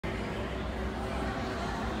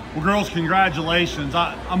Well, girls, congratulations.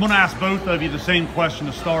 I'm going to ask both of you the same question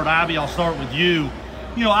to start. Abby, I'll start with you.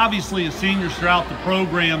 You know, obviously as seniors throughout the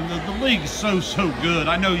program, the league is so good.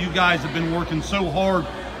 I know you guys have been working so hard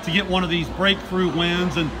to get one of these breakthrough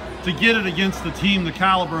wins and to get it against the team the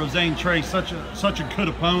caliber of Zane Trace, such a good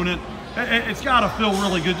opponent. It's got to feel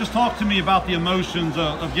really good. Just talk to me about the emotions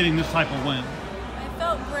of getting this type of win. It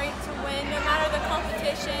felt great to win. No matter the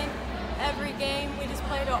competition, every game we just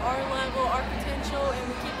play to our level, our potential, and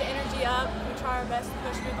we keep the energy up. We try our best to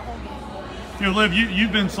push through the whole game. You know, Liv,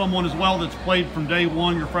 you've been someone as well that's played from day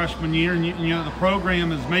one your freshman year, and you know the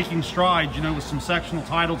program is making strides, you know, with some sectional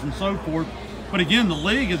titles and so forth. But again, the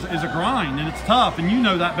league is a grind, and it's tough, and you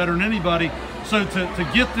know that better than anybody. So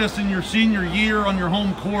to get this in your senior year on your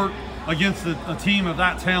home court against a team of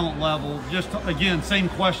that talent level, just again, same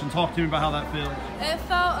question. Talk to me about how that feels. It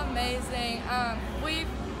felt amazing. We've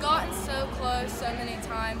gotten so close so many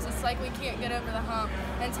times. It's like we can't get over the hump.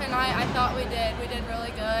 And tonight I thought we did. We did really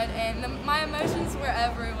good, and my emotions were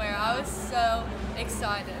everywhere. I was so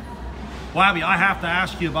excited. Well, Abby, I have to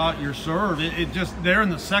ask you about your serve. It just, there in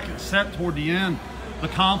the second set toward the end, the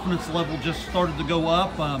confidence level just started to go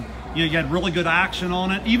up. You had really good action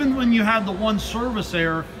on it. Even when you had the one service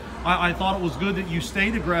error, I thought it was good that you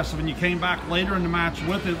stayed aggressive and you came back later in the match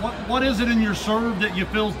with it. What is it in your serve that you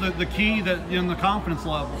feel is the key that in the confidence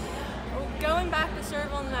level? Going back to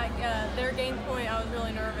serve on that their game point, I was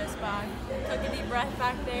really nervous, but I took a deep breath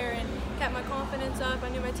back there and kept my confidence up. I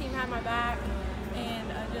knew my team had my back, and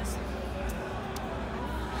I just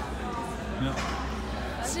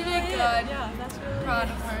she did good. Yeah, that's really proud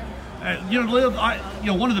of her. You know, Liv,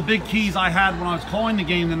 one of the big keys I had when I was calling the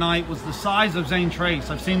game tonight was the size of Zane Trace.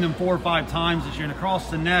 I've seen them 4 or 5 times this year, and across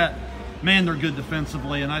the net, man, they're good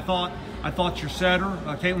defensively. And I thought your setter,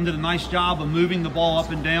 Caitlin, did a nice job of moving the ball up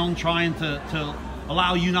and down, trying to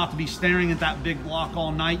allow you not to be staring at that big block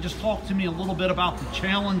all night. Just talk to me a little bit about the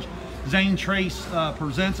challenge Zane Trace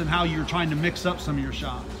presents and how you're trying to mix up some of your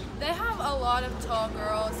shots. They have a lot of tall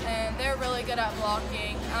girls, and they're really good at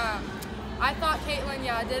blocking. I thought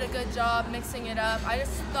Caitlin, did a good job mixing it up. I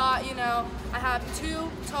just thought, I have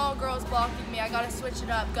 2 tall girls blocking me. I got to switch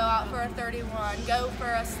it up, go out for a 31, go for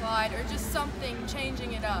a slide, or just something,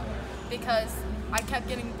 changing it up, because I kept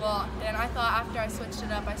getting blocked. And I thought after I switched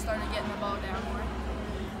it up, I started getting the ball down more.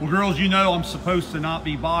 Well, girls, I'm supposed to not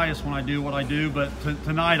be biased when I do what I do, but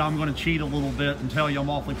tonight I'm going to cheat a little bit and tell you I'm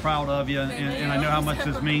awfully proud of you, and I know how much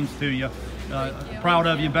this means to you. Proud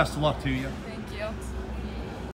of you. Best of luck to you.